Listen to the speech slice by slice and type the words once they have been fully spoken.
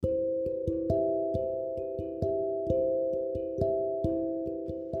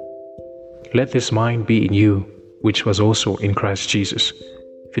Let this mind be in you, which was also in Christ Jesus.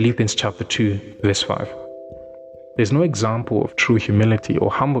 Philippians chapter 2, verse 5. There's no example of true humility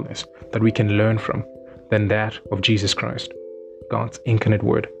or humbleness that we can learn from than that of Jesus Christ, God's incarnate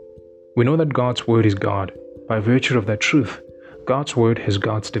Word. We know that God's Word is God. By virtue of that truth, God's Word has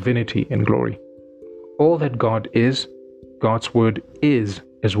God's divinity and glory. All that God is, God's Word is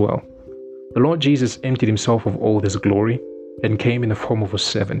as well. The Lord Jesus emptied himself of all this glory and came in the form of a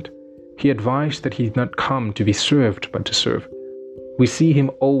servant. He advised that he did not come to be served, but to serve. We see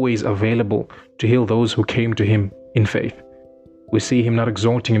him always available to heal those who came to him in faith. We see him not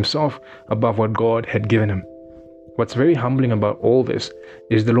exalting himself above what God had given him. What's very humbling about all this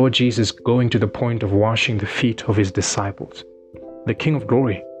is the Lord Jesus going to the point of washing the feet of his disciples. The King of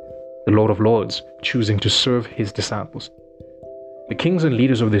Glory, the Lord of Lords, choosing to serve his disciples. The kings and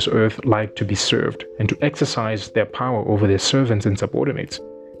leaders of this earth like to be served and to exercise their power over their servants and subordinates.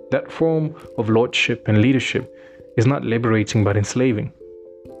 That form of lordship and leadership is not liberating but enslaving.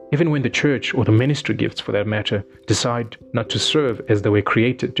 Even when the church, or the ministry gifts for that matter, decide not to serve as they were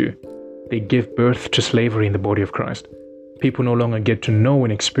created to, they give birth to slavery in the body of Christ. People no longer get to know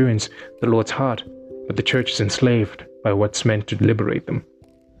and experience the Lord's heart, but the church is enslaved by what's meant to liberate them.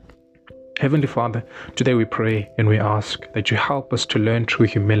 Heavenly Father, today we pray and we ask that you help us to learn true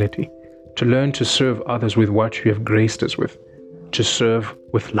humility, to learn to serve others with what you have graced us with, to serve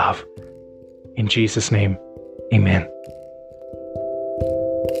with love. In Jesus' name, amen.